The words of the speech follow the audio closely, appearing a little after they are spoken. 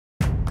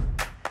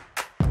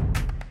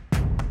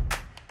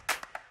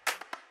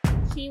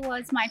She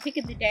was my pick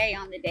of the day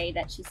on the day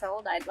that she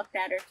sold. I looked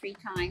at her 3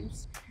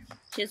 times.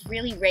 She's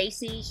really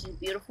racy. She's a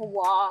beautiful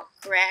walk,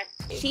 correct.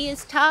 She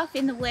is tough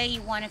in the way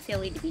you want a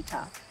filly to be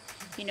tough.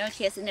 You know,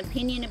 she has an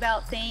opinion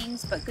about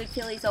things, but good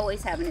fillies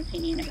always have an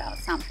opinion about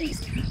something.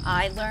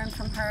 I learned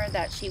from her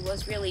that she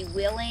was really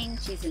willing.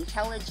 She's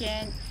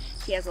intelligent.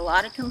 She has a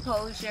lot of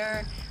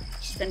composure.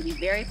 She's going to be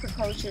very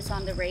precocious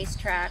on the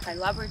racetrack. I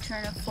love her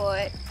turn of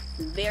foot.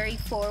 Very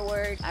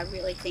forward. I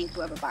really think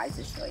whoever buys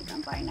this filly is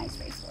going to buy a nice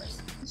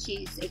racehorse.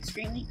 She's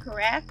extremely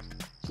correct.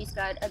 She's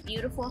got a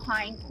beautiful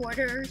hind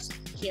quarters.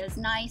 She has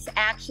nice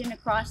action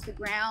across the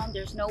ground.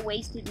 There's no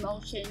wasted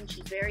motion.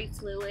 She's very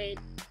fluid,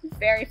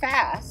 very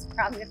fast,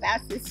 probably the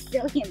fastest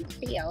filly in the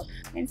field.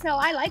 And so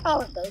I like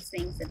all of those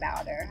things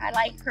about her. I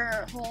like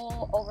her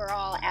whole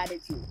overall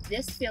attitude.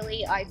 This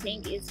filly, I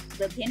think, is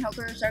the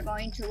pinhookers are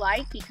going to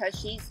like because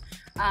she's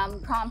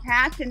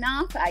compact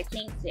enough. I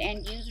think the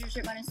end users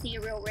are going to see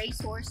a real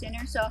racehorse in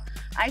her. So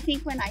I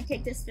think when I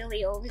take this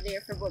filly over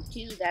there for book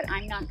 2 that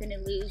I'm not going to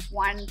lose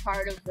one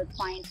part of the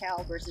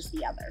clientele versus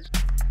the other.